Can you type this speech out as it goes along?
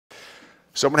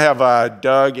So I'm going to have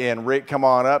Doug and Rick come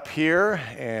on up here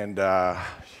and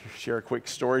share quick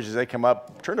stories as they come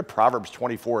up. Turn to Proverbs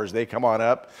 24 as they come on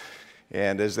up.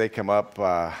 And as they come up,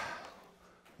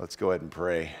 let's go ahead and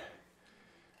pray.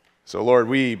 So Lord,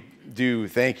 we do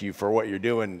thank you for what you're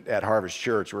doing at Harvest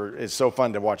Church. It's so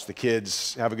fun to watch the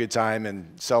kids have a good time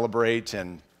and celebrate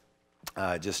and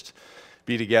just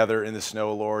be together in the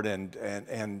snow, Lord.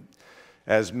 And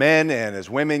as men and as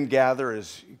women gather,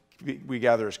 as we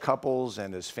gather as couples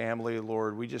and as family,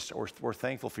 Lord, we're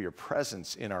thankful for your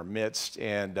presence in our midst.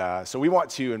 And so we want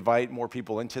to invite more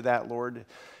people into that, Lord.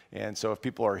 And so if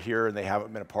people are here and they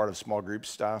haven't been a part of small group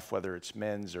stuff, whether it's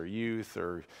men's or youth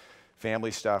or family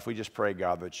stuff, we just pray,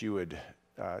 God, that you would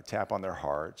tap on their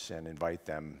hearts and invite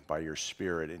them by your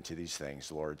Spirit into these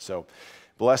things, Lord. So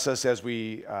bless us as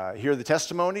we hear the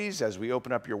testimonies, as we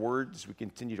open up your word, as we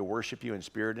continue to worship you in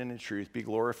spirit and in truth. Be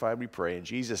glorified, we pray, in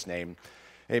Jesus' name.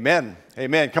 Amen.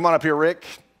 Amen. Come on up here, Rick.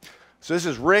 So this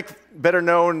is Rick, better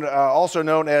known, also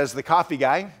known as the coffee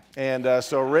guy. And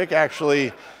so Rick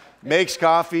actually makes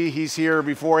coffee. He's here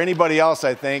before anybody else,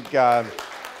 I think.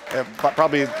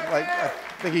 Probably, I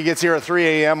think he gets here at 3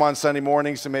 a.m. on Sunday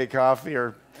mornings to make coffee,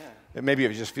 or maybe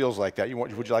it just feels like that.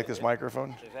 Would you like this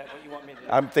microphone? Is that what you want me to do?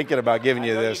 I'm thinking about giving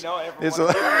you this. You know everyone because you're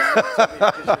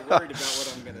worried about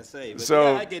what I'm going to say. But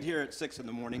so, yeah, I get here at 6 in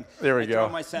the morning. There we go. I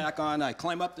throw my sack on. I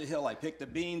climb up the hill. I pick the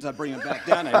beans. I bring them back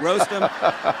down. I roast them.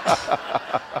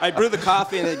 I brew the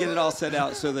coffee, and I get it all set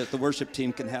out so that the worship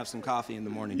team can have some coffee in the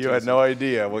morning. You had no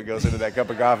idea what goes into that cup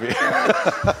of coffee.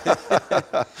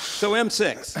 So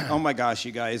M6. Oh, my gosh,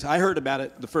 you guys. I heard about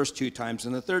it the first 2 times,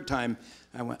 and the third time,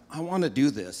 I went, I want to do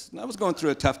this. And I was going through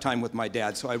a tough time with my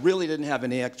dad, so I really didn't have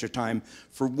any extra time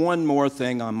for one more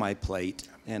thing on my plate.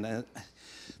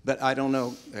 But I don't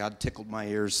know, God tickled my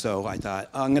ears, so I thought,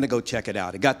 I'm going to go check it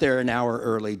out. I got there an hour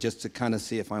early just to kind of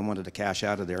see if I wanted to cash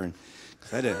out of there. And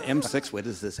I had an M6, what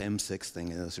is this M6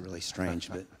 thing? It was really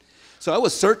strange. So I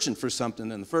was searching for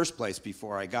something in the first place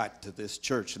before I got to this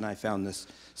church, and I found this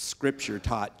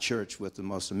scripture-taught church with the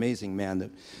most amazing man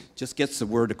that just gets the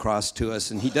word across to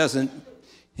us, and he doesn't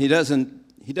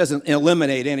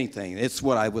eliminate anything. It's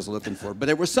what I was looking for. But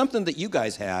there was something that you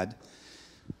guys had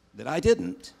that I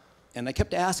didn't. And I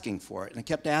kept asking for it. And I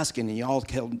kept asking, and you all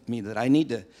told me that I need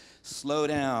to slow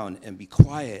down and be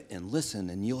quiet and listen,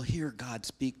 and you'll hear God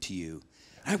speak to you.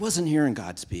 I wasn't hearing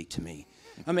God speak to me.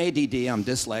 I'm ADD, I'm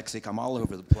dyslexic, I'm all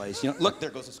over the place. You know, look,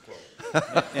 there goes a squirrel.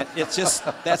 It's just,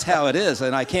 that's how it is.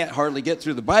 And I can't hardly get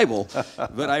through the Bible.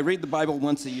 But I read the Bible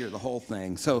once a year, the whole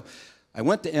thing. So I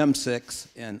went to M6,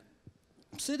 and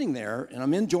I'm sitting there, and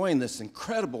I'm enjoying this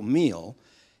incredible meal,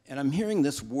 and I'm hearing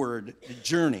this word,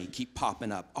 journey, keep popping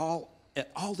up.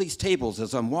 At all these tables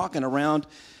as I'm walking around,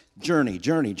 journey,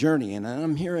 journey, journey, and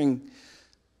I'm hearing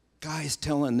guys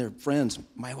telling their friends,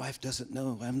 my wife doesn't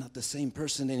know, I'm not the same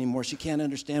person anymore. She can't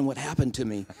understand what happened to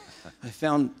me. I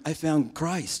found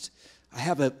Christ. I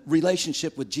have a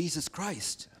relationship with Jesus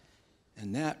Christ.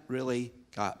 And that really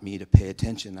got me to pay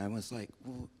attention. I was like,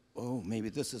 oh, maybe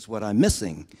this is what I'm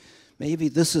missing. Maybe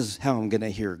this is how I'm going to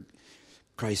hear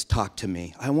Christ talk to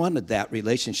me. I wanted that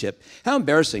relationship. How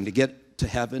embarrassing to get to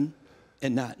heaven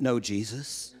and not know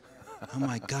Jesus. Oh,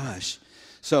 my gosh.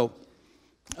 So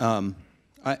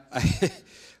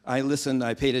I listened,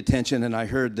 I paid attention, and I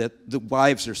heard that the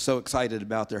wives are so excited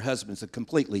about their husbands. It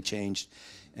completely changed.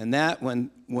 And that,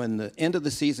 when the end of the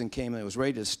season came and it was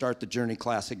ready to start the journey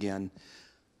class again,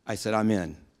 I said, I'm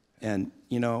in. And,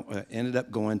 I ended up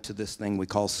going to this thing we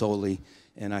call Soli,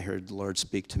 and I heard the Lord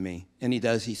speak to me. And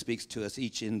he speaks to us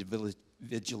each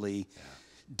individually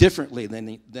differently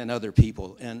than other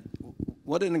people. And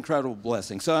what an incredible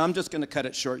blessing. So I'm just going to cut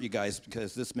it short, you guys,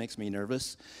 because this makes me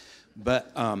nervous.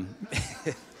 But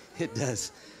it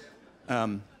does.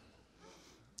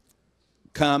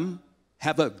 Come,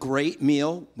 have a great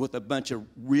meal with a bunch of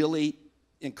really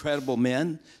incredible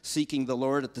men seeking the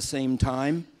Lord at the same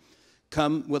time.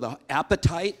 Come with an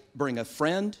appetite, bring a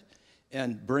friend,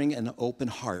 and bring an open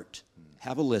heart.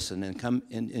 Have a listen and come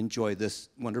and enjoy this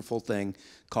wonderful thing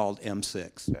called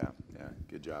M6. Yeah,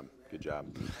 good job.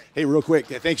 Hey, real quick,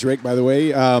 thanks, Rick, by the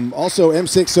way. Also,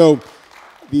 M6, so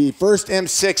the first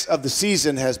M6 of the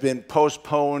season has been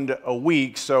postponed a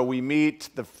week, so we meet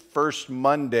the first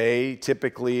Monday,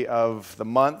 typically, of the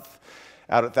month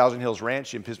out at Thousand Hills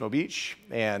Ranch in Pismo Beach,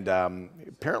 and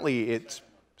apparently it's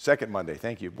second Monday,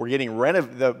 thank you. We're getting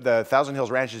the Thousand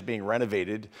Hills Ranch is being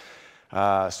renovated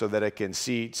so that it can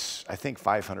seat, I think,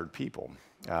 500 people.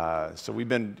 So we've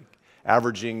been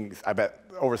averaging, I bet,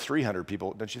 over 300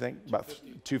 people, don't you think? About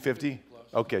 250?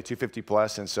 Okay, 250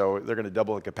 plus, and so they're going to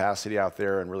double the capacity out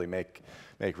there and really make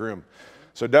room.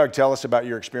 So Doug, tell us about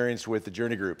your experience with the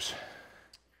Journey groups.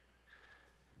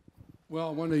 Well,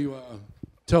 I want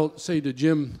to say to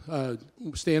Jim,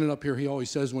 standing up here, he always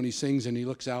says when he sings and he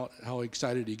looks out how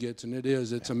excited he gets, and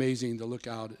it's amazing to look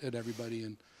out at everybody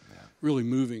and really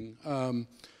moving.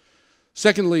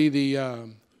 Secondly,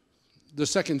 the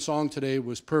second song today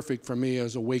was perfect for me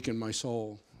as Awaken My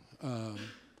Soul.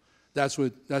 That's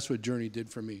what Journey did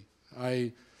for me.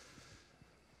 I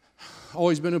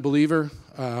always been a believer,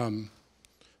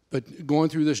 but going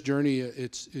through this journey,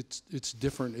 it's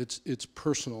different. It's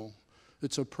personal.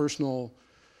 It's a personal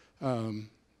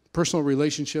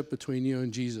relationship between you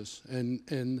and Jesus,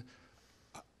 and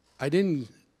I didn't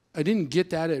get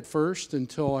that at first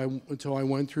until I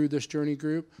went through this journey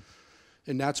group.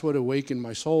 And that's what awakened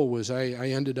my soul was I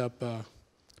ended up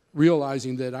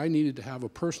realizing that I needed to have a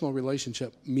personal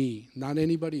relationship, me, not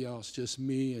anybody else, just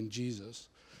me and Jesus.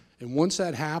 And once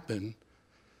that happened,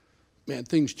 man,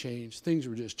 things changed. Things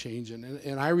were just changing.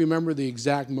 And I remember the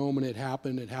exact moment it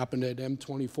happened. It happened at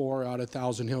M24 out at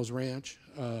Thousand Hills Ranch.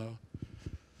 I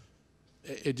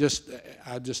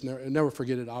just never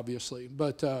forget it, obviously.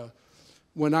 But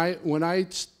when I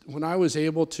was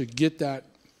able to get that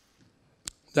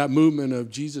movement of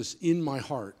Jesus in my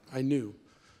heart, I knew.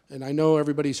 And I know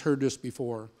everybody's heard this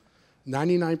before.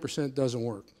 99% doesn't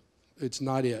work. It's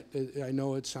not it. I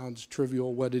know it sounds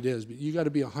trivial what it is, but you got to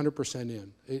be 100%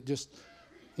 in.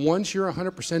 Once you're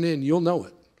 100% in, you'll know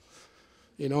it.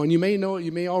 And you may know it,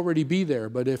 you may already be there,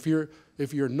 but if you're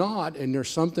not and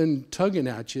there's something tugging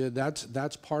at you,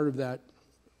 that's part of that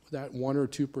 1 or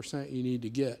 2% you need to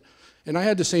get. And I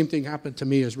had the same thing happen to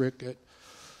me as Rick.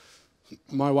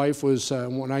 My wife was,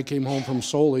 when I came home from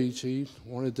Soli, she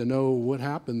wanted to know what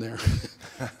happened there.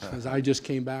 Because I just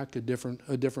came back a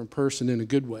different person in a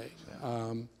good way.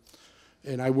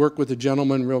 And I worked with a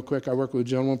gentleman real quick. I worked with a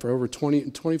gentleman for over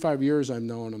 25 years I've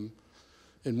known him.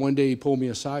 And one day he pulled me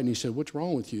aside and he said, "What's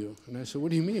wrong with you?" And I said, "What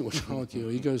do you mean, what's wrong with you?"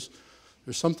 He goes,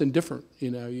 "There's something different.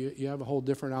 You have a whole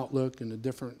different outlook and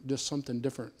just something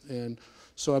different." And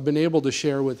so I've been able to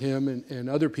share with him and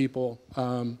other people.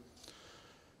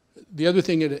 The other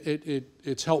thing,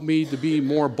 it's helped me to be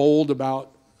more bold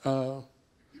about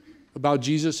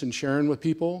Jesus and sharing with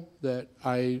people that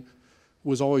I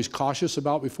was always cautious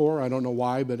about before. I don't know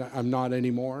why, but I'm not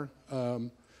anymore. A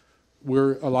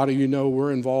lot of you know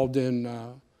we're involved in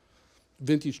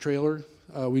vintage trailer.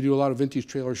 We do a lot of vintage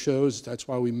trailer shows. That's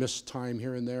why we miss time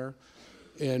here and there.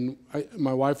 And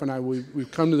my wife and I,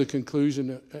 we've come to the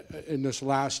conclusion in this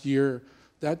last year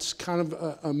that's kind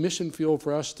of a mission field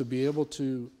for us to be able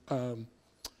to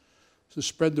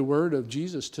spread the word of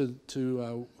Jesus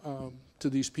to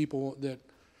these people that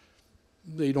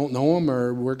they don't know him,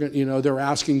 or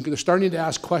they're starting to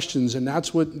ask questions. And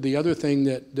that's what the other thing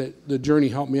that the journey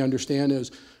helped me understand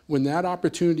is when that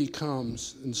opportunity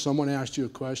comes and someone asks you a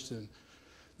question,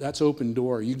 that's open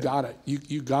door. You got it.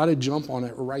 You got to jump on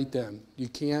it right then. You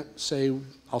can't say,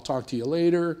 "I'll talk to you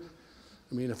later."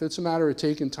 I mean, if it's a matter of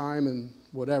taking time and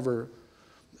whatever,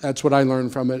 that's what I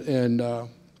learned from it, and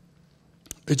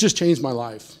it just changed my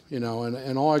life,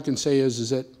 And all I can say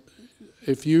is that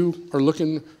if you're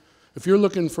looking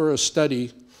for a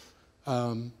study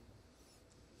of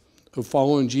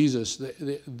following Jesus,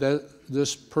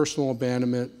 this personal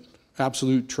abandonment,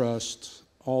 absolute trust,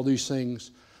 all these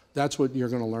things, that's what you're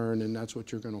going to learn, and that's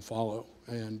what you're going to follow.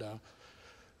 And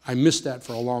I missed that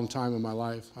for a long time in my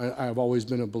life. I've always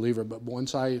been a believer, but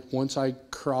once I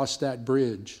crossed that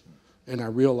bridge and I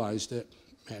realized it,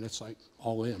 man, it's like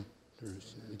all in. You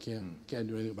can't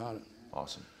do anything about it.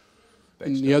 Awesome.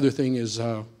 Thanks, and the other thing is,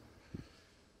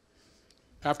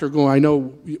 after going, I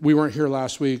know we weren't here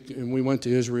last week, and we went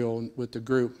to Israel with the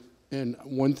group. And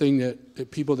one thing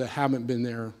that people that haven't been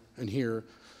there and here,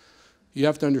 you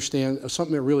have to understand,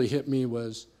 something that really hit me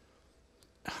was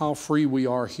how free we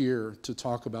are here to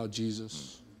talk about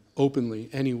Jesus openly,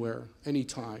 anywhere,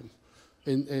 anytime.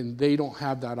 And they don't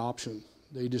have that option.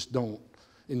 They just don't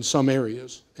in some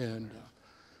areas. And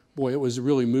boy, it was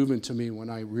really moving to me when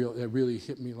it really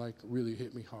hit me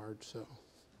hard. So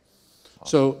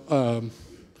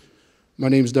my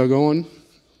name's Doug Owen,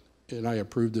 and I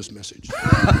approve this message.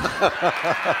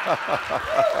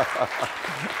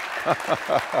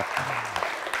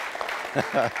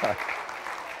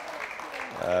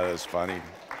 That is funny.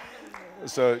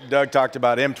 So Doug talked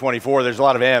about M24. There's a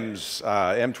lot of M's.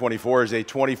 M24 is a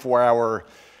 24-hour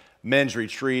men's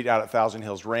retreat out at Thousand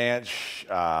Hills Ranch.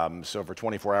 So for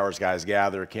 24 hours, guys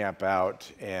gather, camp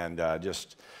out, and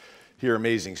just hear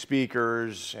amazing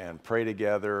speakers and pray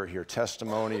together, hear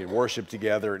testimony and worship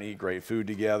together and eat great food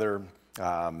together.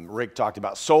 Rick talked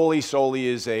about Soli. Soli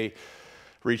is a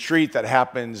retreat that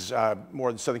happens more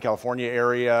in the Southern California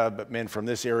area, but men from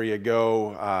this area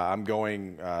go. I'm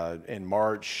going in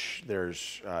March.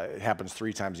 It happens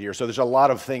 3 times a year. So there's a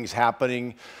lot of things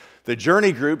happening. The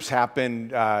journey groups happen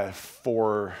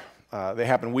they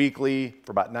happen weekly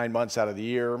for about 9 months out of the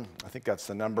year. I think that's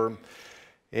the number.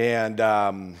 And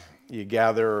you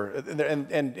gather,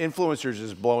 and Influencers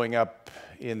is blowing up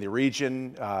in the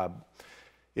region.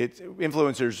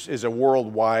 Influencers is a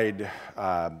worldwide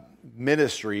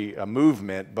ministry, a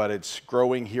movement, but it's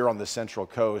growing here on the Central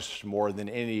Coast more than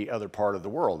any other part of the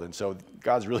world. And so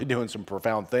God's really doing some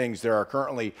profound things. There are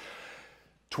currently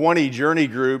 20 journey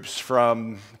groups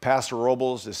from Paso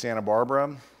Robles to Santa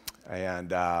Barbara,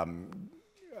 and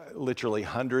literally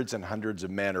hundreds and hundreds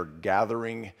of men are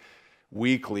gathering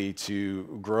weekly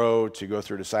to grow, to go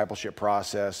through a discipleship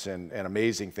process, and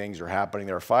amazing things are happening.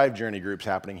 There are 5 journey groups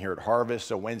happening here at Harvest.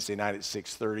 So Wednesday night at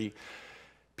 6:30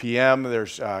 p.m.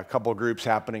 There's a couple of groups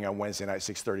happening on Wednesday night,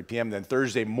 6:30 p.m. Then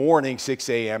Thursday morning, 6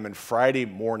 a.m. and Friday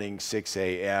morning, 6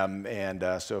 a.m. And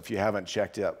so if you haven't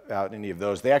checked out any of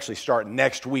those, they actually start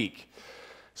next week.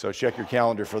 So check your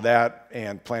calendar for that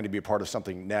and plan to be a part of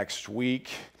something next week.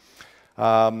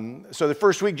 So the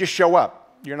first week, just show up.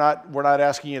 We're not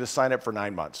asking you to sign up for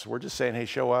 9 months. We're just saying, hey,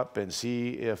 show up and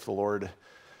see if the Lord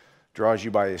draws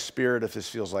you by His Spirit, if this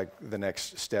feels like the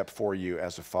next step for you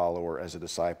as a follower, as a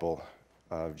disciple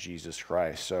of Jesus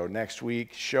Christ. So next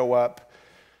week, show up,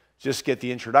 just get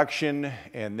the introduction,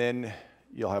 and then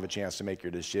you'll have a chance to make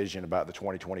your decision about the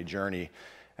 2020 journey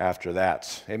after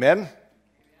that. Amen?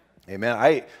 Amen.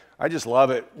 I just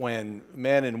love it when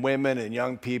men and women and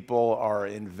young people are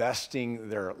investing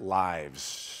their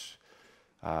lives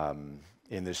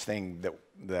in this thing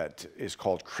that is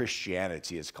called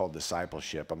Christianity. It's called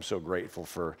discipleship. I'm so grateful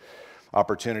for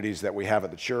opportunities that we have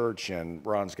at the church, and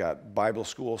Ron's got Bible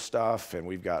school stuff, and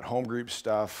we've got home group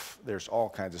stuff. There's all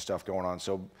kinds of stuff going on,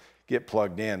 so get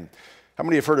plugged in. How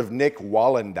many have heard of Nick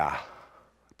Wallenda?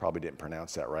 Probably didn't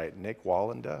pronounce that right. Nick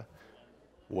Wallenda?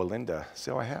 Wallinda.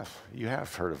 So I have. You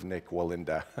have heard of Nick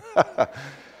Wallinda.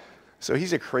 So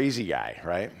he's a crazy guy,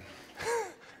 right?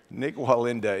 Nick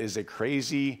Wallinda is a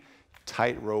crazy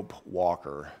tightrope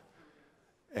walker.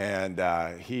 And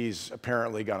he's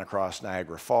apparently gone across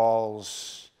Niagara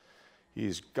Falls.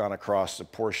 He's gone across a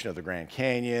portion of the Grand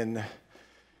Canyon.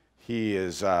 He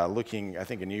is looking, I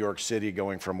think, in New York City,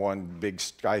 going from one big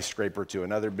skyscraper to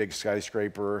another big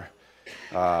skyscraper.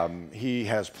 He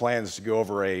has plans to go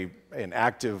over an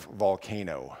active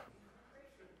volcano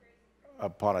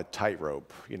upon a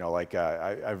tightrope. You know, like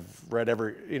I've read I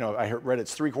read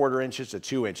it's 3/4 inches to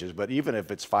 2 inches, but even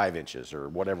if it's 5 inches or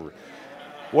whatever,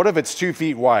 what if it's 2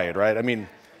 feet wide, right? I mean,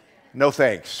 no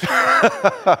thanks.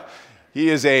 He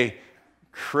is a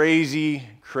crazy,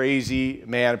 crazy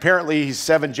man. Apparently, he's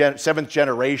seventh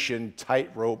generation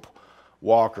tightrope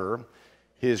walker.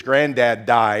 His granddad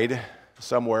died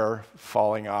somewhere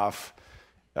falling off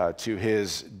to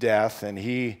his death, and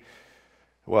it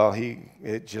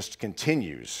just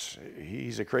continues.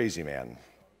 He's a crazy man.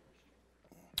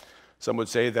 Some would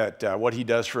say that what he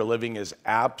does for a living is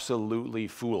absolutely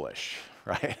foolish,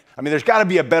 right? I mean, there's got to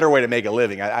be a better way to make a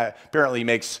living. Apparently, he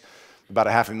makes about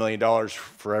 $500,000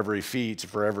 for every feat,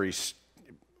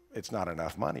 it's not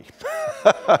enough money.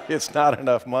 It's not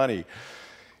enough money.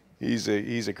 He's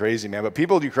a crazy man. But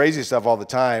people do crazy stuff all the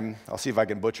time. I'll see if I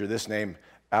can butcher this name.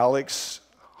 Alex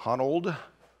Honnold.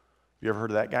 You ever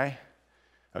heard of that guy?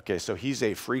 Okay, so he's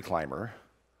a free climber.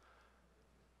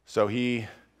 So he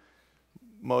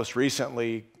most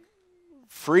recently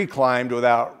free climbed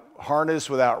without harness,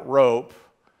 without rope,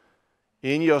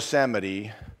 in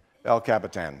Yosemite, El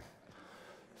Capitan.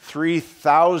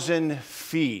 3,000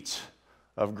 feet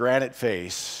of granite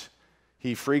face,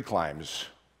 he free climbs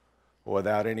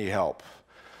without any help.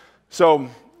 So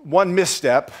one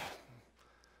misstep,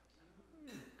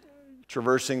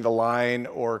 traversing the line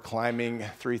or climbing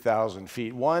 3,000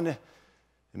 feet, one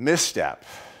misstep,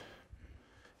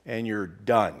 and you're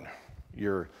done.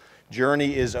 Your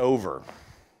journey is over.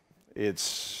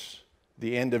 It's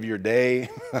the end of your day.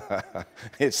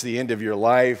 It's the end of your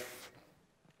life.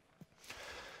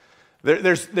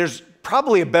 There's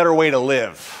probably a better way to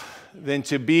live than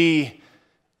to be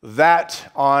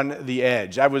that on the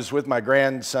edge. I was with my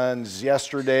grandsons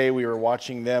yesterday. We were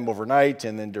watching them overnight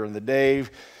and then during the day.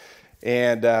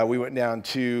 And we went down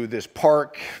to this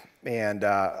park. And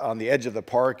on the edge of the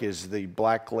park is the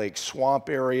Black Lake Swamp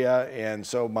area. And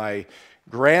so my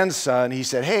grandson, he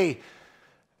said, "Hey,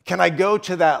 can I go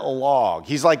to that log?"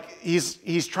 He's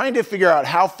trying to figure out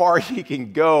how far he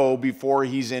can go before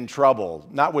he's in trouble.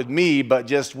 Not with me, but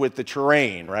just with the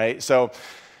terrain, right? So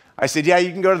I said, yeah,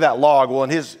 you can go to that log. Well,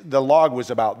 and the log was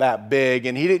about that big,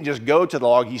 and he didn't just go to the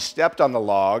log. He stepped on the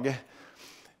log,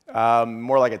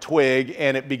 more like a twig,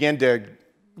 and it began to,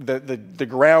 the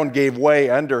ground gave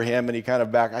way under him, and he kind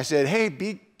of backed. I said, hey,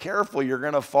 be careful, you're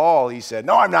going to fall. He said,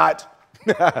 no, I'm not.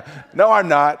 No, I'm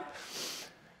not.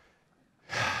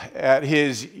 At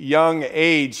his young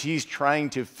age, he's trying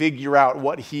to figure out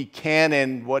what he can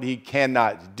and what he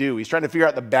cannot do. He's trying to figure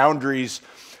out the boundaries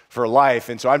for life.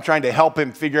 And so I'm trying to help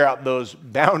him figure out those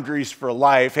boundaries for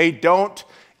life. Hey, don't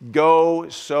go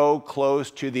so close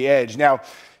to the edge. Now,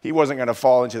 he wasn't going to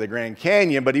fall into the Grand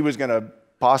Canyon, but he was going to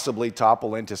possibly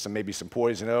topple into maybe some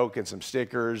poison oak and some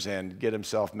stickers and get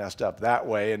himself messed up that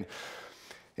way. And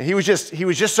he was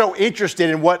just so interested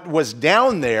in what was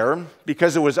down there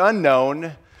because it was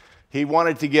unknown. He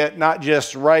wanted to get not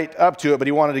just right up to it, but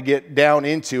he wanted to get down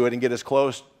into it and get as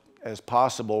close as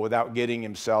possible without getting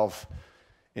himself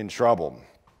in trouble.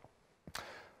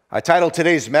 I titled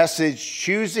today's message,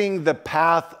 Choosing the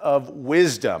Path of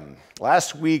Wisdom.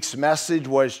 Last week's message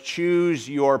was Choose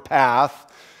Your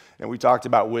Path, and we talked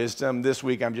about wisdom. This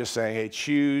week I'm just saying, hey,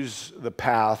 choose the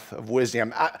path of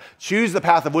wisdom. Choose the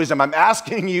path of wisdom. I'm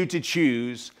asking you to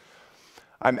choose.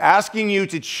 I'm asking you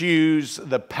to choose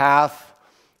the path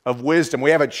of wisdom. We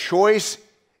have a choice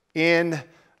in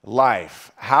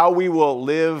life, how we will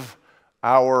live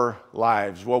our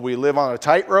lives. Will we live on a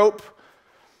tightrope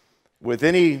with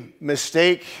any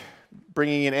mistake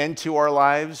bringing an end to our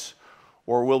lives,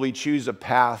 or will we choose a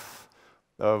path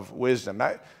of wisdom?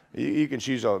 You can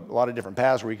choose a lot of different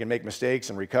paths where you can make mistakes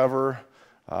and recover.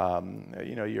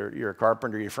 You're a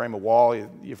carpenter, you frame a wall,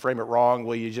 you frame it wrong,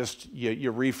 well, you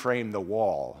reframe the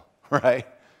wall, right?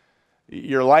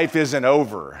 Your life isn't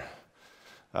over.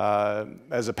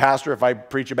 As a pastor, if I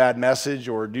preach a bad message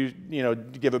or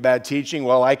give a bad teaching,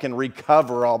 well, I can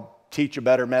recover. I'll teach a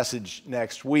better message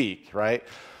next week, right?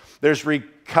 There's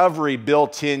recovery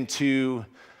built into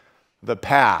the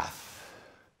path.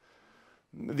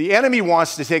 The enemy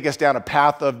wants to take us down a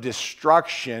path of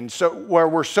destruction, so where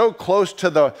we're so close to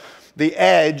the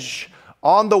edge,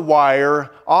 on the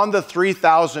wire, on the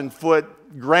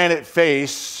 3,000-foot granite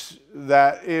face,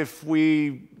 that if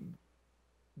we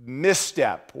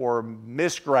misstep or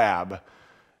misgrab,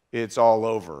 it's all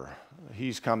over.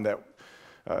 Jesus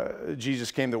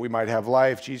came that we might have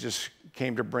life. Jesus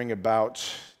came to bring about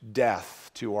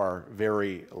death to our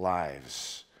very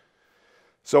lives.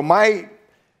 So my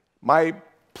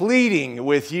pleading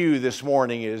with you this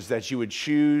morning is that you would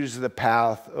choose the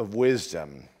path of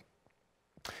wisdom.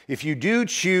 If you do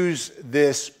choose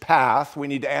this path, we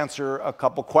need to answer a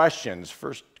couple questions.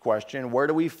 First question, where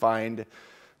do we find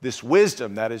this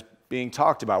wisdom that is being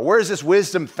talked about? Where is this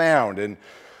wisdom found? And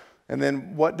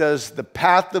then what does the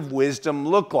path of wisdom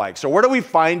look like? So where do we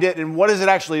find it, and what does it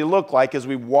actually look like as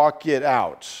we walk it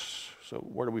out? So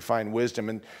where do we find wisdom?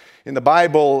 And in the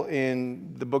Bible,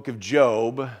 in the book of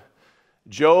Job,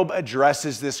 Job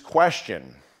addresses this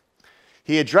question.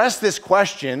 He addressed this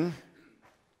question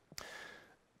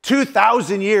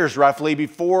 2,000 years roughly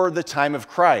before the time of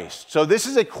Christ. So this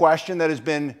is a question that has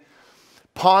been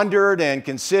pondered and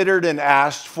considered and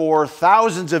asked for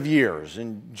thousands of years.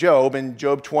 And Job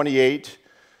 28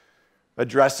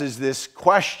 addresses this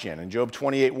question. In Job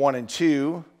 28, 1 and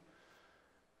 2,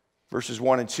 verses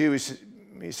 1 and 2,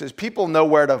 he says, people know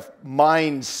where to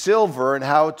mine silver and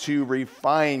how to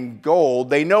refine gold.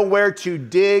 They know where to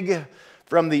dig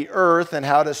from the earth and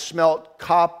how to smelt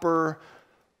copper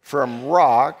from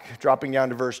rock. Dropping down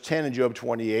to verse 10 in Job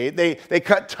 28. They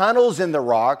cut tunnels in the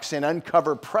rocks and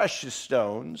uncover precious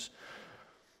stones.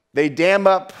 They dam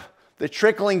up the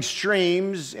trickling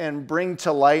streams and bring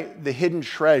to light the hidden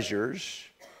treasures.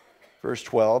 Verse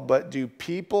 12, but do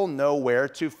people know where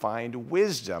to find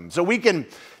wisdom? So we can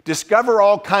discover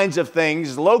all kinds of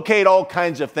things, locate all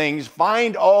kinds of things,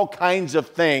 find all kinds of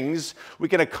things. We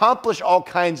can accomplish all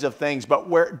kinds of things,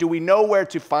 but do we know where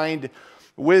to find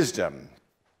wisdom?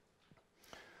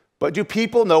 But do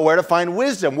people know where to find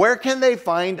wisdom? Where can they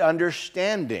find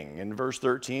understanding? And verse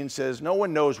 13 says, no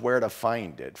one knows where to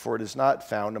find it, for it is not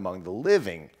found among the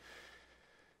living.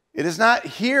 It is not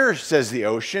here, says the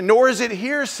ocean, nor is it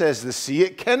here, says the sea.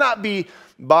 It cannot be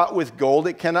bought with gold.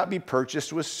 It cannot be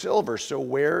purchased with silver. So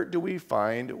where do we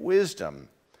find wisdom?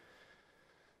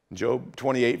 Job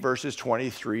 28, verses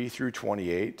 23 through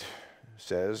 28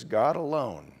 says, God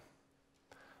alone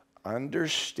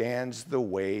understands the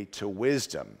way to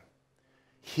wisdom.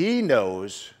 He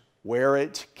knows where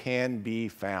it can be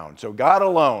found. So God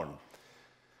alone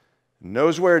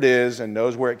knows where it is and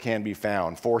knows where it can be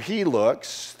found. For he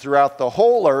looks throughout the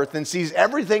whole earth and sees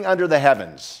everything under the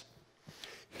heavens.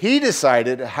 He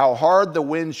decided how hard the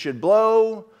winds should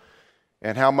blow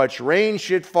and how much rain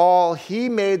should fall. He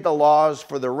made the laws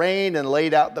for the rain and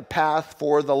laid out the path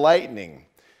for the lightning.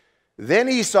 Then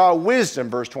he saw wisdom,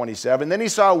 verse 27. Then he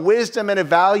saw wisdom and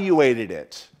evaluated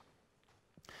it.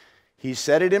 He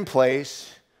set it in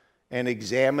place and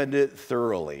examined it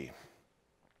thoroughly.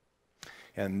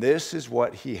 And this is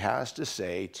what he has to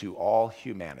say to all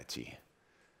humanity.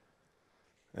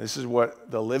 This is what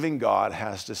the living God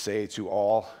has to say to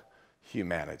all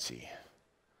humanity.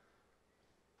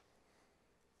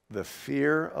 The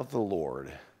fear of the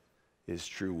Lord is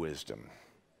true wisdom.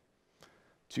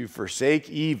 To forsake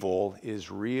evil is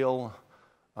real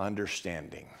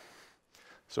understanding.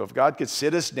 So if God could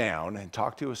sit us down and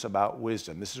talk to us about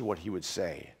wisdom, this is what he would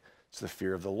say. It's the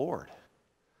fear of the Lord.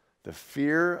 The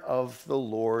fear of the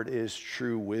Lord is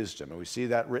true wisdom. And we see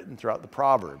that written throughout the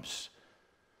Proverbs.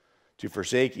 To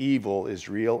forsake evil is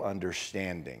real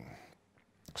understanding.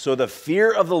 So the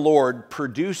fear of the Lord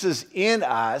produces in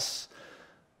us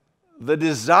the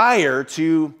desire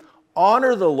to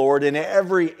honor the Lord in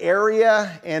every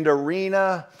area and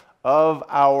arena of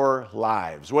our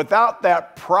lives. Without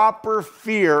that proper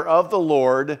fear of the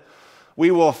Lord, we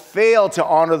will fail to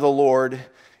honor the Lord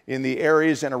in the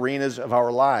areas and arenas of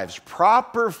our lives.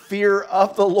 Proper fear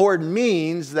of the Lord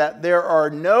means that there are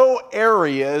no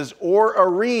areas or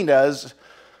arenas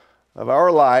of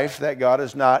our life that God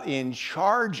is not in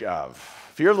charge of.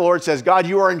 Fear of the Lord says, God,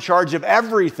 you are in charge of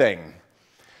everything.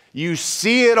 You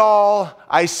see it all.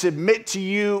 I submit to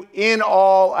you in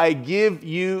all. I give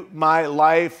you my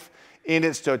life in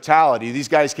its totality. These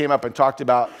guys came up and talked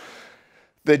about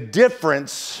the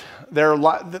difference,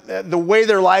 the way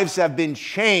their lives have been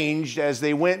changed as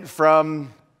they went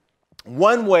from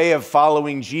one way of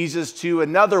following Jesus to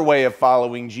another way of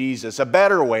following Jesus, a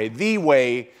better way, the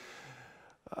way.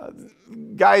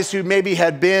 Guys who maybe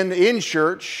had been in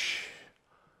church,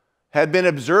 had been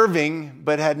observing,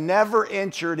 but had never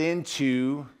entered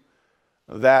into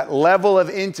that level of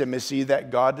intimacy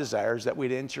that God desires that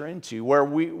we'd enter into,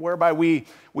 whereby we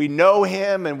know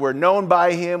him and we're known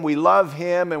by him, we love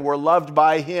him and we're loved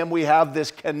by him. We have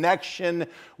this connection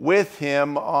with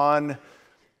him on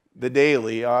the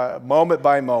daily, moment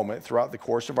by moment throughout the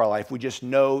course of our life. We just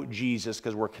know Jesus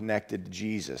because we're connected to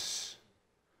Jesus.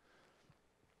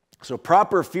 So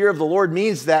proper fear of the Lord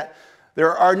means that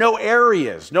there are no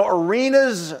areas, no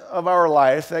arenas of our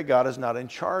life that God is not in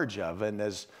charge of. And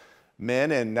as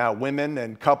men and now women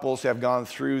and couples have gone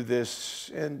through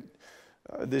this and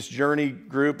this journey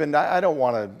group, and I don't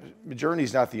want to,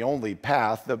 journey's not the only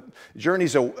path. The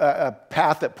journey's a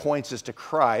path that points us to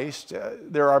Christ.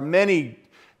 There are many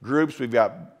groups. We've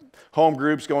got home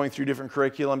groups going through different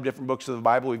curriculum, different books of the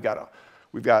Bible.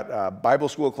 We've got Bible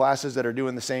school classes that are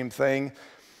doing the same thing.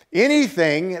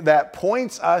 Anything that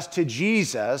points us to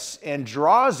Jesus and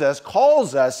draws us,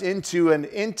 calls us into an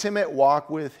intimate walk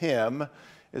with him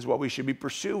is what we should be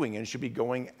pursuing and should be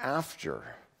going after.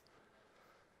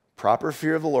 Proper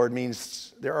fear of the Lord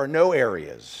means there are no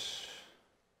areas.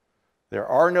 There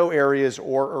are no areas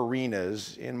or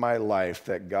arenas in my life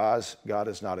that God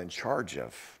is not in charge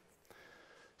of.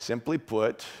 Simply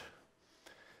put,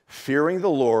 fearing the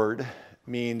Lord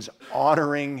means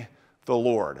honoring the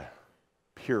Lord.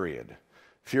 Period.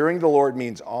 Fearing the Lord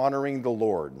means honoring the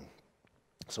Lord.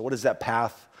 So what does that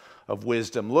path of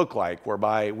wisdom look like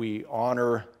whereby we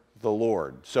honor the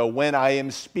Lord? So when I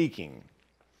am speaking,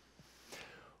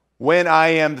 when I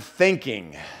am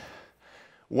thinking,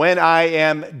 when I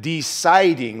am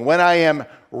deciding, when I am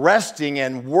resting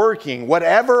and working,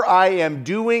 whatever I am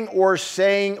doing or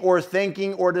saying or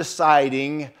thinking or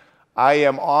deciding, I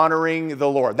am honoring the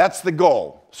Lord. That's the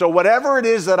goal. So whatever it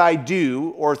is that I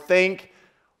do or think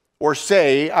or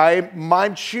say,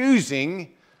 I'm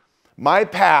choosing, my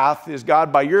path is,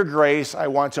 God, by your grace, I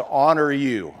want to honor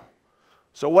you.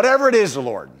 So whatever it is,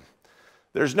 Lord,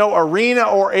 there's no arena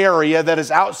or area that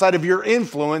is outside of your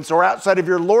influence or outside of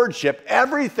your lordship.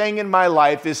 Everything in my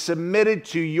life is submitted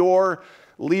to your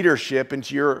leadership and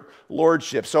to your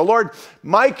lordship. So Lord,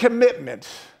 my commitment,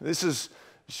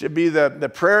 should be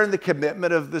the prayer and the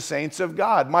commitment of the saints of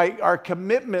God. Our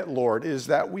commitment, Lord, is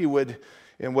that we would,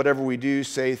 in whatever we do,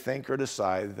 say, think, or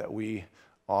decide, that we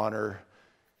honor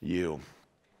you.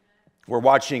 We're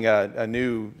watching a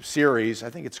new series. I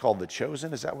think it's called The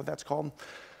Chosen. Is that what that's called?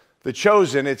 The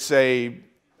Chosen. How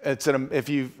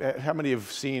many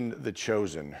have seen The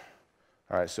Chosen?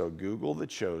 All right, so Google The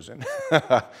Chosen.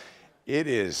 It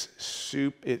is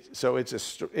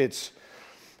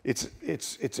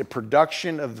it's a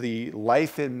production of the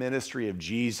life and ministry of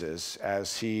Jesus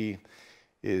as he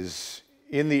is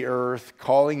in the earth,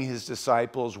 calling his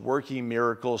disciples, working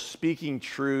miracles, speaking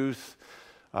truth,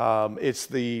 It's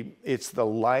the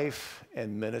life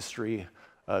and ministry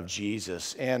of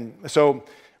Jesus. And so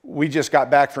we just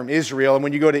got back from Israel, and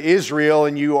when you go to Israel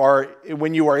and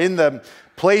when you are in the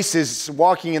places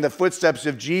walking in the footsteps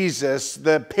of Jesus,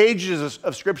 the pages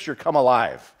of Scripture come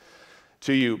alive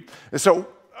to you. And so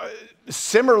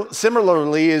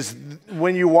similarly is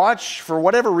when you watch, for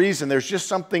whatever reason, there's just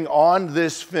something on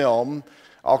this film.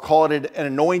 I'll call it an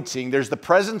anointing. There's the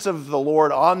presence of the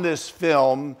Lord on this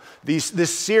film,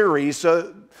 this series,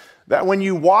 so that when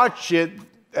you watch it,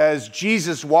 as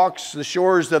Jesus walks the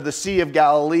shores of the Sea of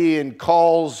Galilee and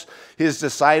calls his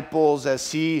disciples, as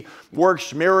he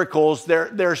works miracles,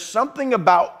 there's something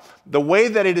about the way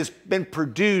that it has been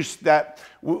produced that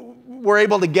we're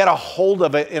able to get a hold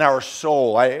of it in our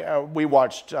soul. We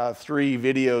watched 3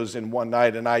 videos in one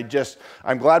night, and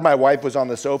I'm glad my wife was on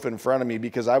the sofa in front of me,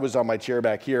 because I was on my chair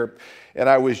back here, and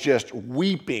I was just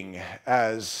weeping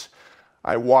as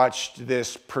I watched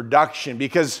this production,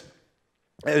 because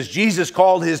as Jesus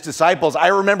called his disciples, I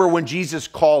remember when Jesus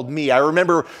called me. I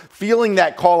remember feeling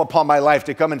that call upon my life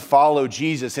to come and follow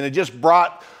Jesus, and it just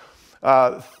brought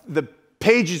the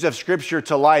pages of Scripture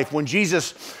to life. When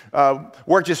Jesus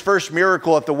worked his first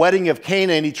miracle at the wedding of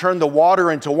Cana and he turned the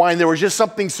water into wine, there was just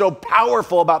something so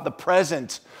powerful about the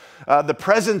presence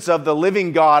of the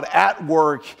living God at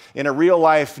work in a real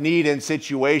life need and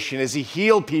situation, as he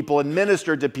healed people and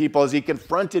ministered to people, as he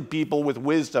confronted people with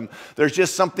wisdom. There's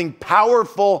just something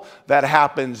powerful that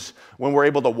happens when we're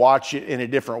able to watch it in a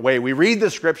different way. We read the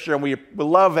Scripture and we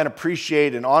love and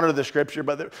appreciate and honor the Scripture,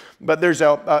 but there's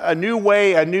a new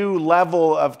way, a new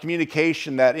level of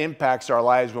communication that impacts our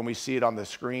lives when we see it on the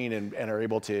screen and are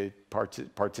able to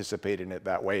participate in it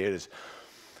that way.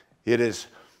 It is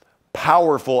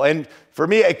powerful. And for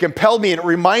me, it compelled me and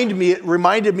it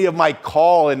reminded me of my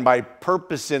call and my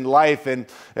purpose in life. And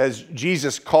as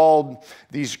Jesus called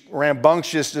these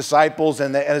rambunctious disciples,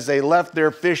 and as they left their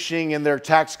fishing and their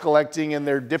tax collecting and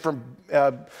their different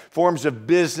forms of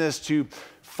business to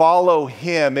follow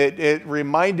him, it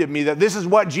reminded me that this is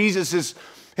what Jesus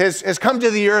has come to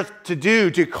the earth to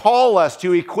do, to call us,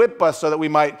 to equip us so that we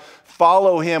might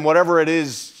follow him, whatever it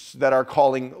is that our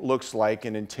calling looks like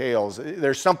and entails.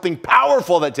 There's something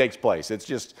powerful that takes place.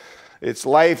 It's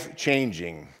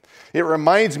life-changing. It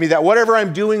reminds me that whatever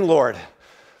I'm doing, Lord,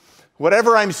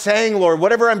 whatever I'm saying, Lord,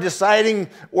 whatever I'm deciding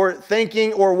or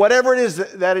thinking, or whatever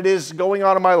it is going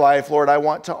on in my life, Lord, I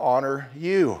want to honor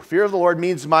you. Fear of the Lord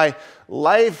means my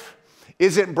life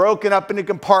isn't broken up into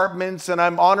compartments and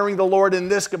I'm honoring the Lord in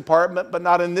this compartment but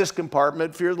not in this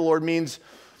compartment. Fear of the Lord means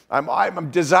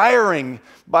I'm desiring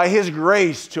by his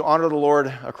grace to honor the Lord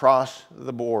across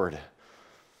the board.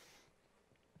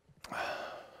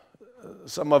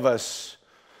 Some of us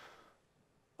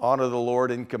honor the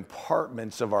Lord in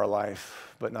compartments of our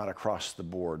life, but not across the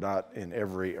board, not in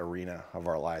every arena of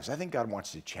our lives. I think God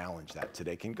wants to challenge that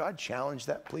today. Can God challenge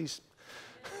that, please?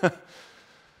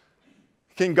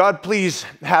 Can God please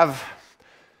have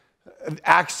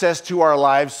access to our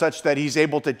lives such that he's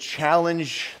able to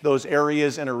challenge those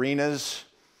areas and arenas,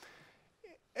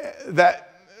 that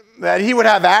he would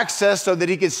have access so that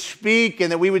he could speak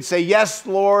and that we would say, yes,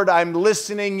 Lord, I'm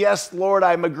listening. Yes, Lord,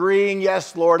 I'm agreeing.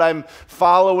 Yes, Lord, I'm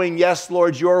following. Yes,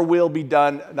 Lord, your will be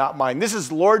done, not mine. This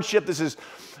is lordship. This is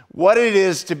what it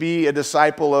is to be a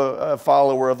disciple, a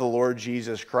follower of the Lord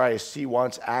Jesus Christ. He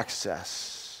wants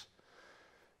access.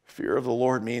 Fear of the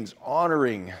Lord means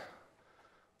honoring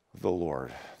the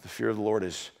Lord. The fear of the Lord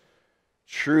is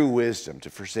true wisdom. To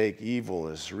forsake evil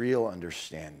is real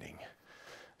understanding.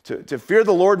 To fear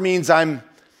the Lord means I'm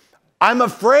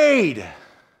afraid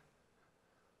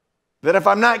that if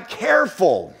I'm not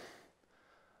careful,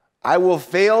 I will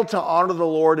fail to honor the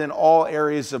Lord in all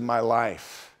areas of my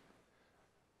life.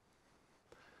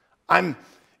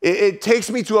 It takes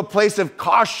me to a place of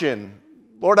caution.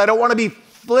 Lord, I don't want to be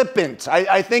flippant.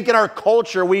 I think in our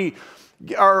culture we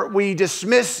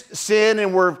dismiss sin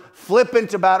and we're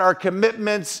flippant about our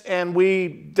commitments, and we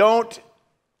don't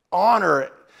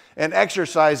honor and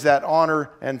exercise that honor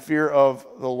and fear of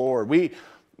the Lord.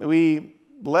 We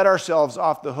let ourselves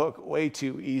off the hook way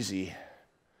too easy.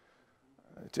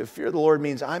 To fear the Lord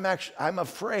means I'm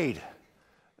afraid,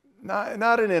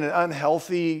 not in an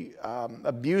unhealthy,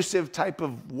 abusive type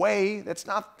of way. That's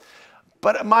not,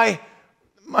 but my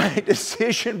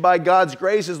decision by God's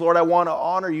grace is, Lord, I want to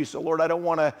honor you. So, Lord, I don't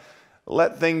want to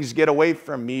let things get away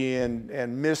from me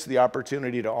and miss the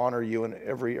opportunity to honor you in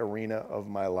every arena of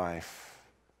my life.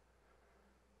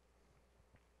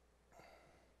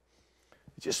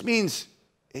 It just means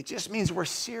we're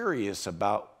serious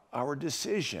about our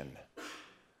decision.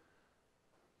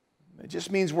 It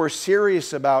just means we're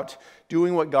serious about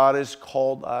doing what God has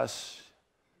called us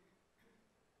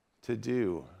to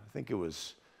do. I think it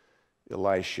was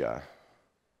Elisha.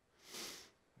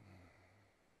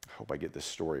 I hope I get this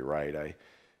story right.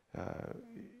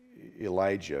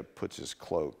 Elijah puts his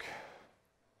cloak,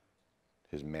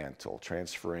 his mantle,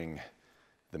 transferring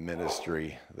the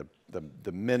ministry,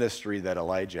 the ministry that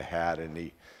Elijah had, and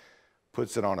he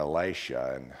puts it on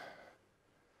Elisha.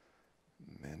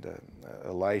 And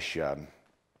Elisha,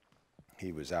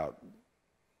 he was out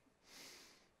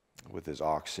with his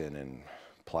oxen and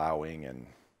plowing, and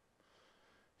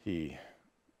he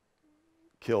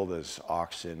killed his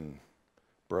oxen,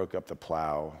 broke up the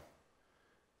plow,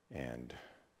 and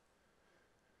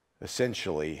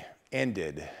essentially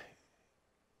ended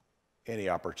any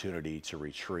opportunity to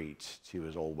retreat to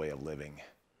his old way of living.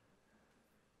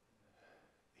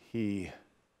 He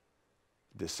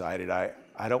decided, I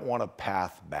don't want a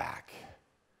path back.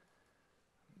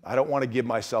 I don't want to give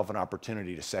myself an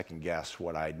opportunity to second guess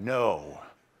what I know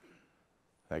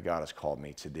that God has called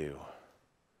me to do.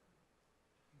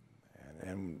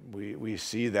 And we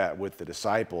see that with the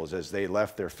disciples as they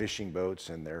left their fishing boats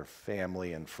and their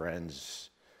family and friends.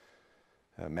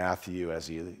 Matthew, as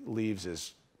he leaves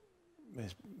his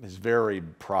very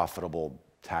profitable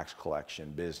tax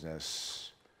collection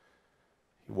business,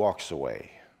 he walks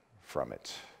away from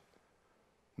it,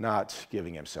 not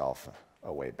giving himself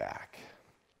a way back.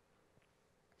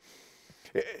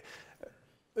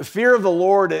 The fear of the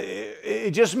Lord,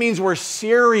 it just means we're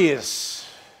serious.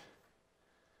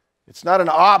 It's not an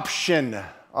option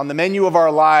on the menu of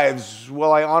our lives.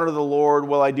 Will I honor the Lord?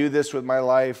 Will I do this with my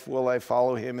life? Will I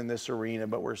follow him in this arena?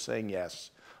 But we're saying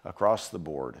yes across the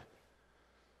board.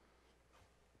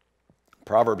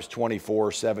 Proverbs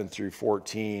 24, 7 through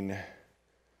 14,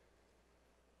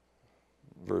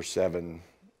 verse 7,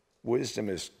 wisdom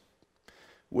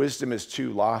is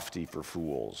too lofty for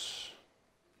fools.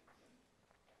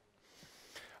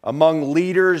 Among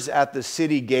leaders at the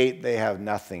city gate, they have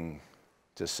nothing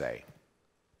to say.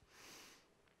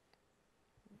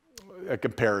 A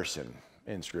comparison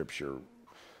in Scripture,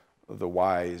 the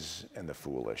wise and the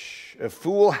foolish. A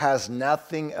fool has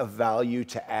nothing of value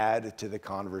to add to the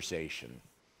conversation.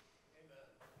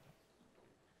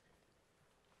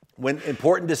 When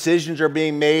important decisions are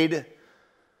being made,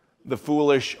 the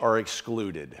foolish are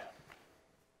excluded.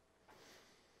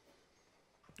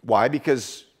 Why?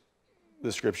 Because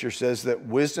the Scripture says that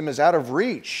wisdom is out of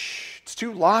reach. It's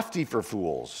too lofty for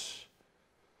fools.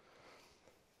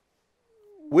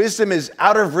 Wisdom is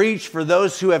out of reach for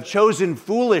those who have chosen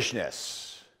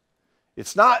foolishness.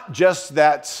 It's not just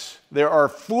that there are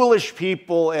foolish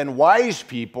people and wise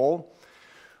people.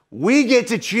 We get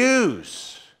to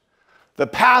choose the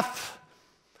path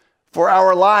for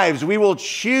our lives. We will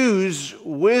choose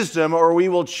wisdom or we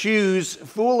will choose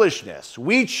foolishness.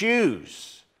 We choose.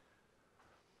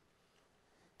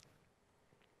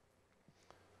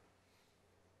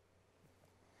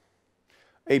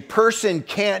 A person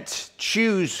can't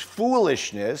choose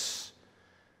foolishness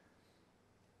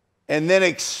and then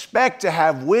expect to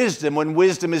have wisdom when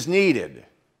wisdom is needed.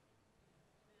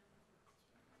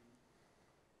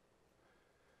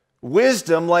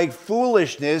 Wisdom, like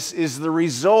foolishness, is the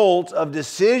result of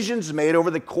decisions made over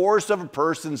the course of a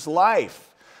person's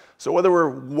life. So whether we're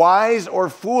wise or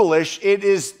foolish, it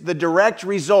is the direct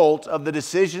result of the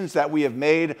decisions that we have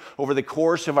made over the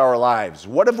course of our lives.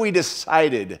 What have we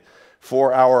decided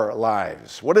for our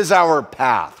lives? What is our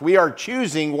path? We are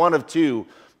choosing one of two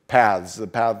paths, the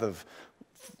path of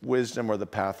wisdom or the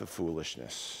path of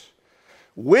foolishness.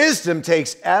 Wisdom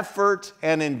takes effort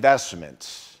and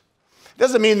investment. It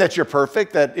doesn't mean that you're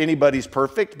perfect, that anybody's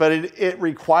perfect, but it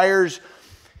requires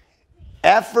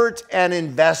effort and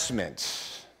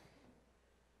investment.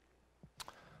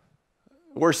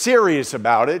 We're serious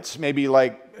about it, maybe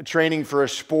like training for a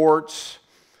sport.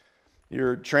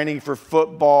 You're training for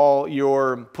football,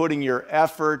 you're putting your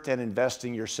effort and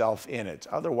investing yourself in it.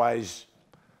 Otherwise,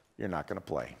 you're not going to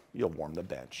play. You'll warm the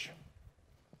bench.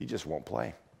 You just won't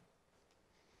play.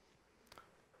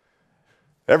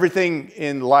 Everything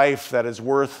in life that is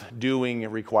worth doing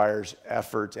requires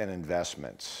effort and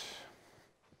investment.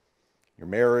 Your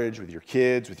marriage, with your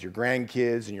kids, with your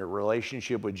grandkids, and your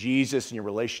relationship with Jesus and your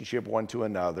relationship one to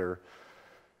another,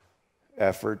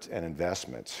 effort and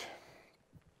investment.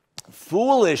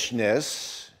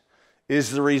 Foolishness is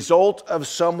the result of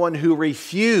someone who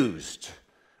refused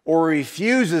or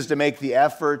refuses to make the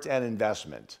effort and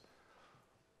investment.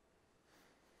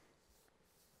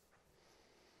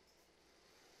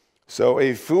 So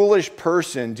a foolish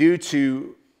person, due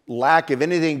to lack of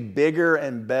anything bigger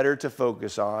and better to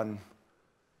focus on,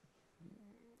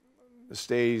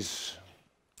 stays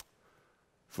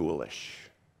foolish.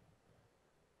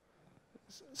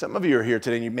 Some of you are here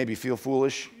today and you maybe feel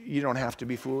foolish. You don't have to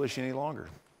be foolish any longer.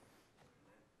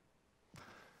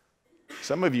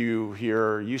 Some of you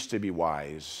here used to be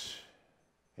wise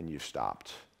and you've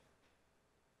stopped.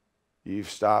 You've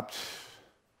stopped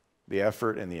the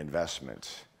effort and the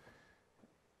investment.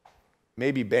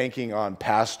 Maybe banking on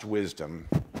past wisdom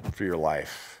for your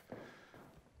life.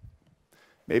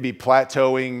 Maybe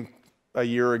plateauing a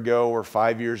year ago or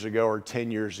 5 years ago or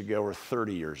 10 years ago or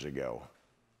 30 years ago.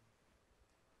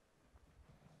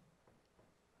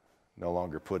 No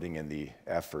longer putting in the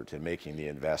effort and making the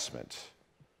investment.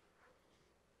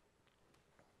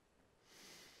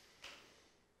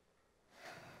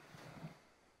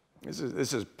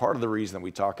 This is part of the reason that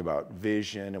we talk about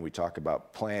vision and we talk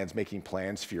about plans, making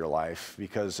plans for your life,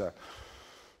 because a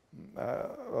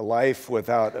life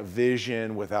without a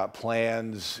vision, without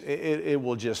plans, it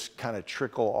will just kind of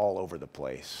trickle all over the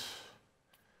place.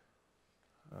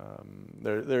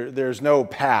 There's no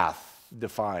path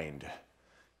defined.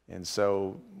 And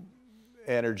so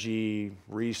energy,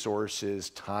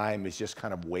 resources, time is just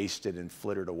kind of wasted and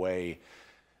flittered away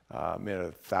in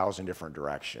 1,000 different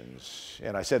directions.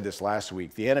 And I said this last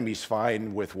week, the enemy's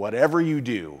fine with whatever you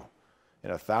do in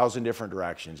 1,000 different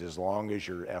directions as long as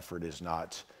your effort is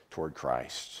not toward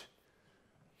Christ.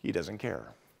 He doesn't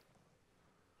care.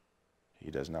 He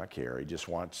does not care. He just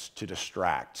wants to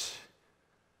distract.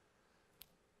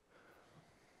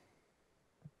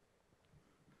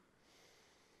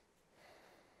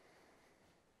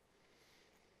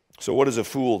 So what does a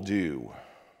fool do?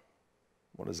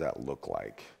 What does that look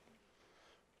like?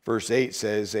 Verse 8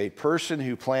 says, a person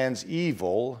who plans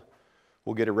evil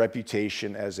will get a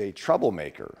reputation as a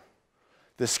troublemaker.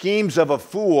 The schemes of a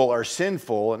fool are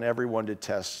sinful, and everyone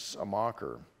detests a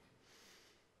mocker.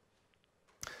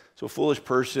 So a foolish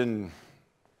person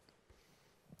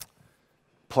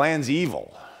plans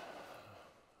evil.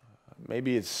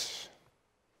 Maybe it's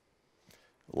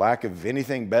lack of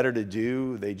anything better to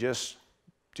do. They just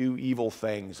do evil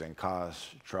things and cause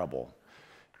trouble.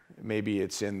 Maybe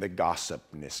it's in the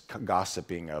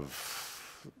gossiping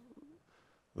of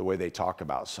the way they talk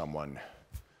about someone.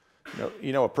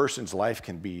 You know, a person's life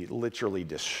can be literally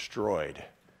destroyed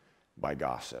by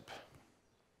gossip.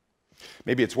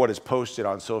 Maybe it's what is posted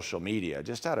on social media,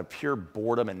 just out of pure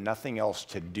boredom and nothing else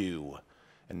to do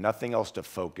and nothing else to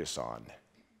focus on.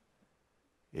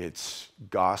 It's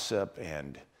gossip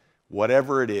and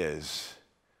whatever it is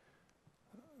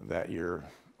that your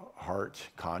heart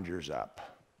conjures up.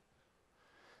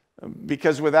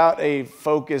 Because without a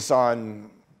focus on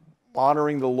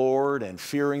honoring the Lord and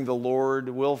fearing the Lord,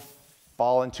 we'll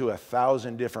fall into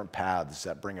 1,000 different paths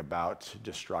that bring about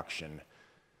destruction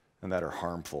and that are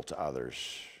harmful to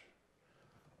others.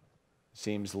 It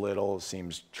seems little, it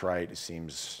seems trite, it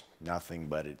seems nothing,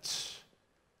 but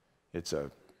it's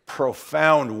a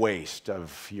profound waste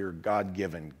of your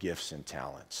God-given gifts and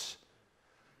talents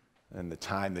and the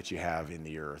time that you have in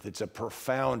the earth. It's a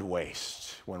profound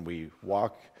waste when we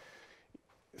walk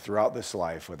throughout this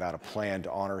life without a plan to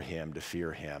honor Him, to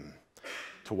fear Him,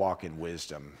 to walk in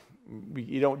wisdom.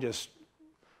 You don't just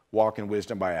walk in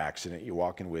wisdom by accident. You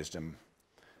walk in wisdom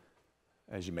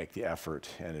as you make the effort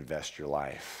and invest your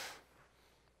life.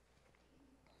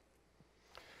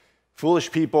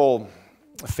 Foolish people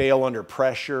fail under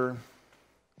pressure.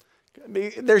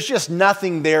 There's just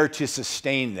nothing there to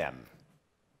sustain them.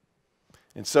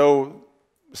 And so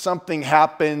something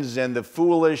happens and the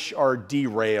foolish are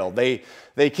derailed. They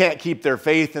can't keep their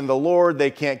faith in the Lord.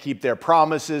 They can't keep their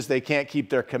promises. They can't keep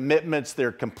their commitments.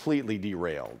 They're completely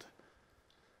derailed.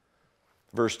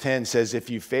 Verse 10 says, if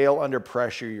you fail under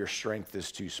pressure, your strength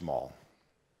is too small.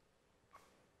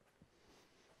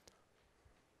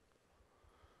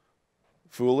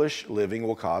 Foolish living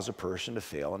will cause a person to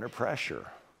fail under pressure.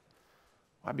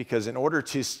 Why? Because in order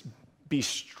to be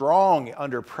strong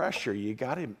under pressure, you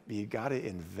gotta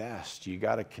invest, you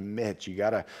gotta commit, you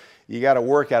gotta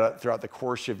work at it throughout the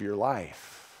course of your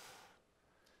life.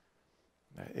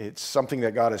 It's something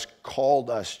that God has called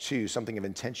us to, something of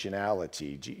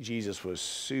intentionality. Jesus was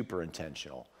super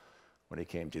intentional when He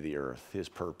came to the earth. His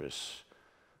purpose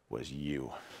was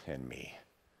you and me.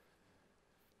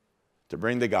 To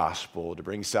bring the gospel, to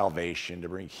bring salvation, to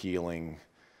bring healing,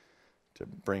 to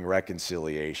bring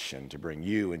reconciliation, to bring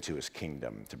you into His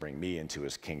kingdom, to bring me into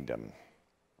His kingdom.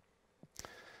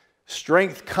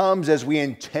 Strength comes as we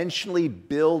intentionally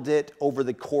build it over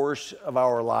the course of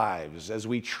our lives, as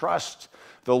we trust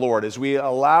the Lord, as we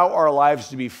allow our lives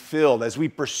to be filled, as we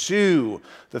pursue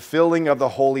the filling of the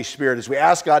Holy Spirit, as we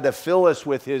ask God to fill us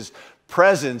with His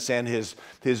presence and His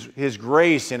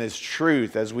grace and His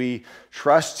truth, as we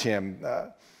trust Him.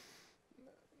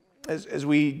 as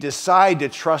we decide to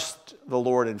trust the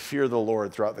Lord and fear the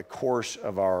Lord throughout the course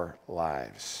of our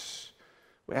lives,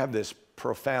 we have this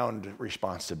profound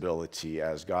responsibility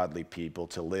as godly people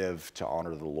to live to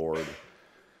honor the Lord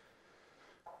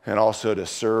and also to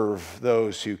serve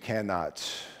those who cannot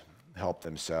help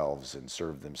themselves and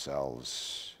serve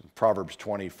themselves. In Proverbs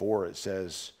 24, it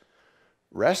says,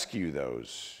 "Rescue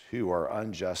those who are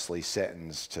unjustly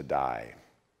sentenced to die.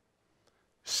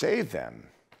 Save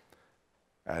them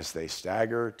as they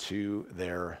stagger to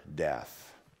their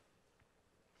death."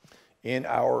 In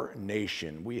our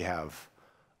nation, we have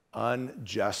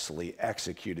unjustly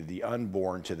executed the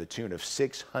unborn to the tune of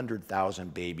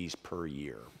 600,000 babies per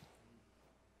year.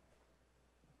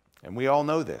 And we all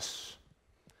know this.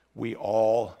 We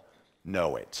all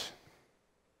know it.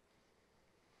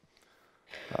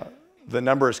 The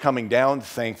number is coming down,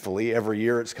 thankfully. Every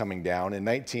year it's coming down. In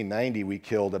 1990, we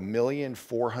killed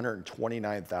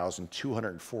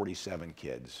 1,429,247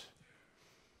 kids.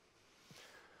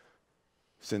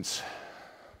 Since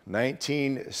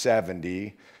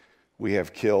 1970, we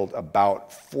have killed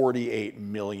about 48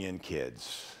 million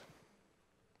kids.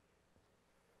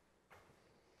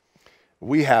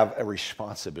 We have a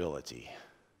responsibility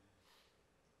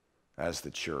as the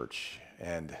church,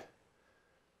 and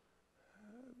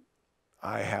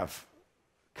I have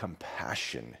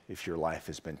compassion if your life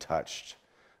has been touched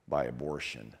by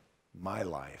abortion. My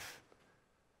life,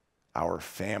 our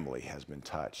family has been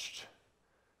touched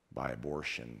by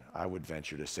abortion. I would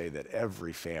venture to say that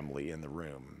every family in the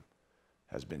room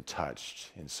has been touched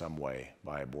in some way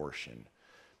by abortion.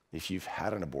 If you've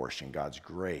had an abortion, God's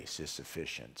grace is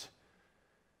sufficient.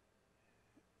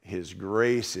 His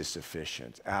grace is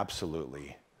sufficient,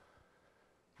 absolutely.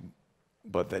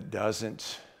 But that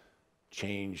doesn't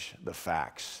change the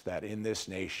facts that in this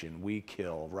nation we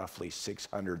kill roughly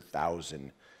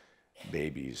 600,000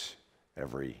 babies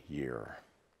every year.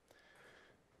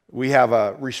 We have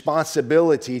a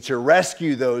responsibility to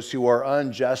rescue those who are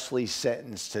unjustly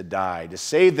sentenced to die, to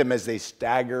save them as they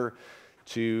stagger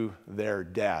to their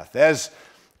death. As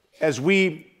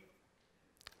we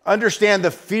understand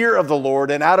the fear of the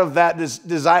Lord, and out of that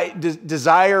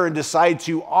desire and decide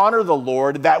to honor the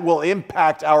Lord, that will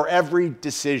impact our every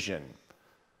decision.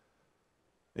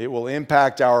 It will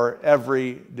impact our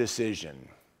every decision.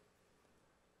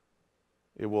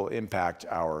 It will impact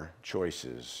our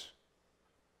choices.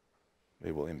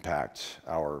 It will impact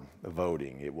our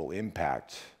voting. It will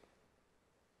impact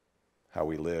how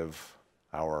we live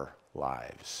our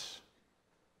lives.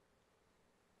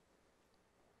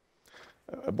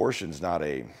 Abortion's not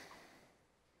a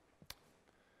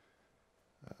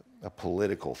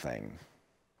political thing.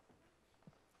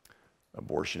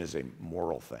 Abortion is a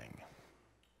moral thing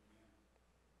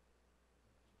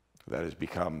that has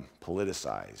become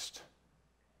politicized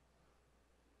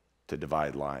to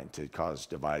to cause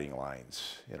dividing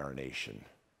lines in our nation.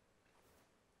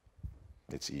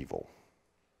 It's evil.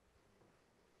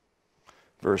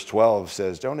 Verse 12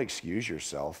 says, "Don't excuse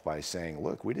yourself by saying,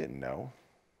 'Look, we didn't know.'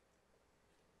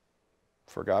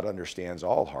 For God understands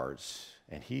all hearts,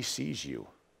 and He sees you.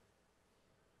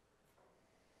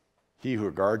 He who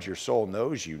regards your soul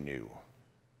knows you knew.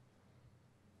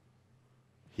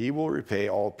 He will repay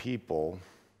all people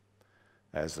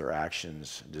as their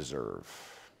actions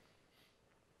deserve."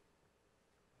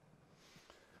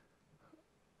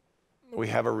 We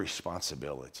have a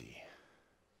responsibility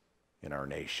in our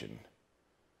nation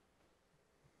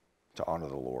to honor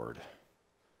the Lord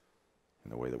in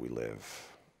the way that we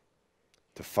live,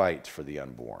 to fight for the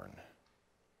unborn,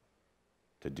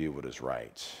 to do what is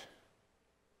right.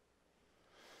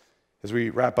 As we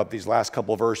wrap up these last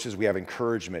couple of verses, we have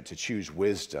encouragement to choose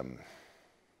wisdom.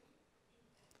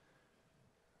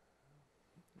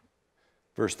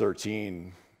 Verse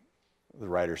 13, the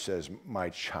writer says, "My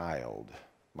child,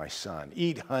 my son,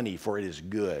 eat honey, for it is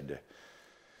good,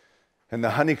 and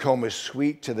the honeycomb is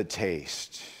sweet to the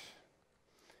taste.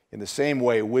 In the same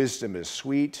way, wisdom is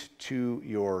sweet to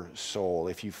your soul.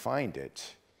 If you find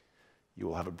it, you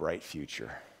will have a bright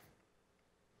future,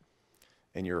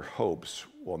 and your hopes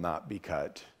will not be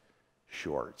cut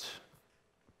short."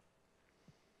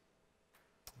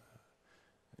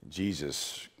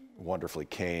 Jesus wonderfully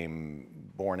came,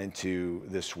 born into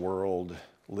this world,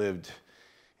 lived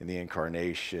in the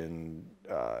incarnation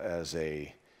as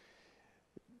the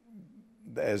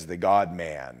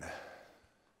God-man,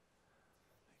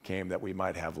 came that we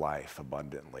might have life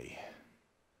abundantly.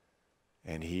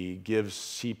 And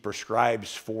he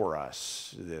prescribes for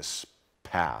us this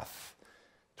path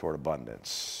toward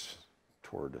abundance,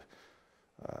 toward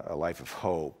a life of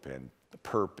hope and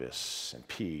purpose and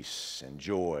peace and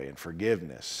joy and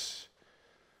forgiveness.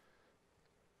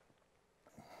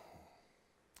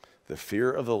 The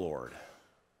fear of the Lord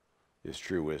is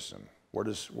true wisdom. Where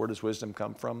does wisdom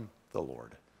come from? The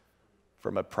Lord.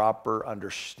 From a proper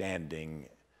understanding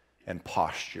and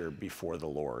posture before the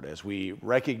Lord. As we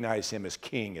recognize him as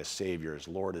King, as Savior, as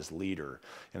Lord, as leader,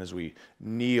 and as we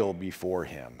kneel before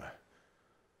him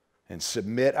and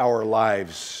submit our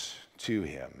lives to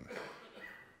him,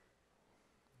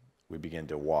 we begin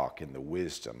to walk in the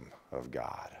wisdom of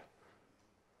God.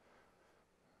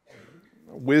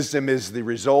 Wisdom is the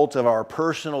result of our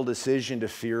personal decision to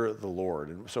fear the Lord.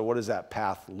 And so what does that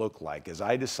path look like? As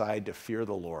I decide to fear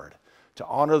the Lord, to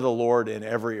honor the Lord in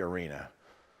every arena,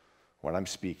 when I'm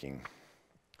speaking,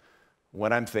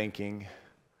 when I'm thinking,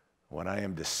 when I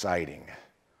am deciding,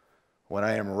 when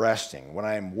I am resting, when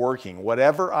I am working,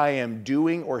 whatever I am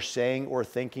doing or saying or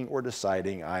thinking or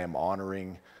deciding, I am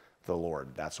honoring the Lord.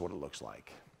 That's what it looks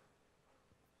like.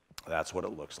 That's what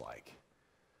it looks like.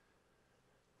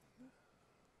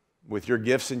 With your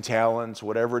gifts and talents,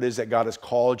 whatever it is that God has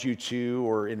called you to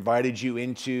or invited you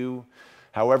into,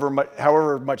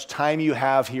 however much time you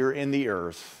have here in the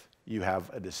earth, you have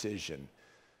a decision.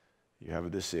 You have a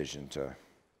decision to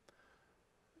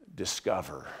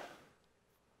discover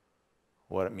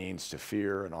what it means to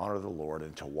fear and honor the Lord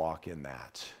and to walk in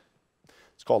that.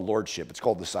 It's called lordship. It's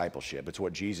called discipleship. It's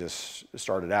what Jesus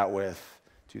started out with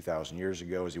 2,000 years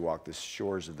ago as he walked the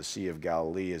shores of the Sea of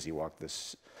Galilee, as he walked the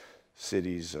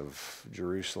cities of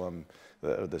Jerusalem,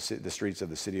 the streets of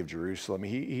the city of Jerusalem.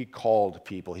 He called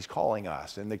people. He's calling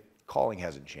us, and the calling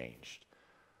hasn't changed.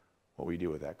 What we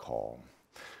do with that call.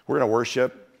 We're going to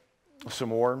worship some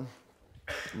more. I'm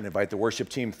going to invite the worship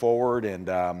team forward, and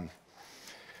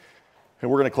we're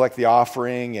going to collect the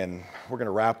offering, and we're going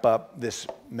to wrap up this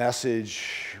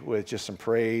message with just some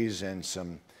praise and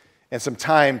some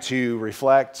time to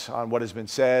reflect on what has been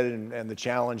said and the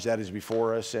challenge that is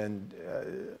before us. And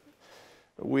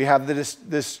we have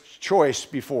this choice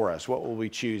before us. What will we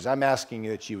choose? I'm asking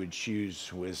that you would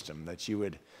choose wisdom, that you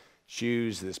would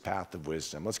choose this path of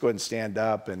wisdom. Let's go ahead and stand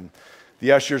up, and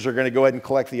the ushers are going to go ahead and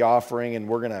collect the offering, and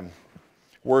we're going to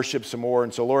worship some more.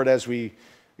 And so, Lord, as we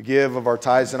give of our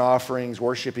tithes and offerings,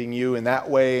 worshiping you in that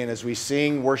way, and as we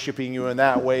sing, worshiping you in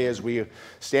that way, as we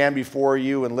stand before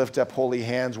you and lift up holy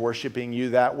hands, worshiping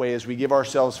you that way, as we give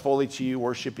ourselves fully to you,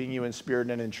 worshiping you in spirit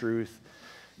and in truth,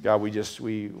 God, we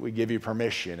give you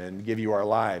permission and give you our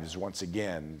lives once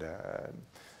again.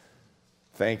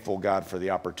 Thankful, God, for the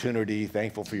opportunity,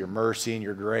 thankful for your mercy and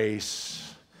your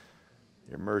grace.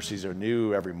 Your mercies are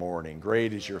new every morning.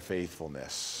 Great is your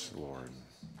faithfulness, Lord.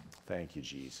 Thank you,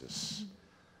 Jesus.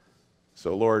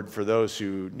 So, Lord, for those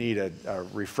who need a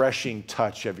refreshing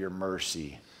touch of your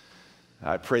mercy,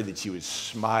 I pray that you would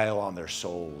smile on their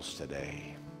souls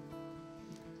today.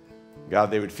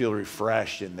 God, they would feel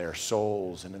refreshed in their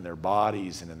souls and in their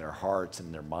bodies and in their hearts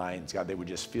and their minds. God, they would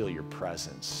just feel your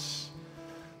presence.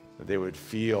 That they would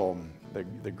feel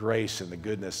the grace and the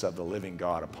goodness of the living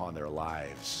God upon their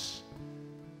lives.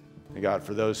 And God,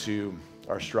 for those who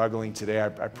are struggling today, I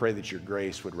pray that your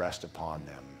grace would rest upon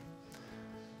them.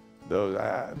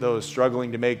 Those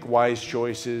struggling to make wise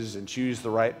choices and choose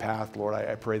the right path, Lord,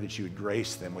 I pray that you would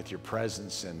grace them with your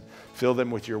presence and fill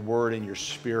them with your word and your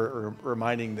spirit,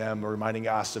 reminding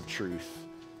us of truth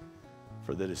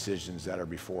for the decisions that are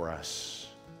before us.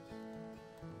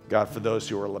 God, for those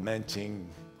who are lamenting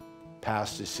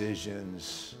past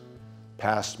decisions,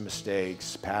 past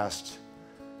mistakes, past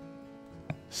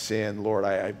sin, Lord,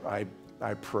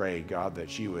 I pray, God,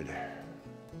 that you would...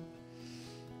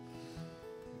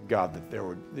 God, that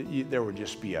there would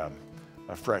just be a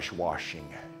fresh washing,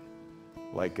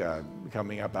 like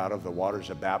coming up out of the waters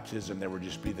of baptism. There would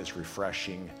just be this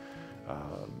refreshing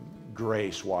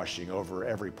grace washing over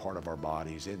every part of our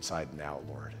bodies, inside and out,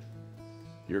 Lord.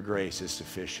 Your grace is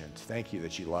sufficient. Thank you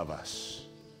that you love us.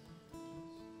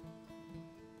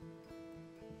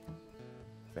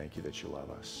 Thank you that you love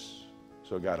us.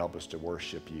 So God, help us to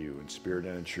worship you in spirit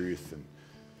and in truth. And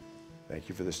thank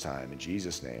you for this time. In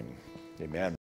Jesus' name, amen.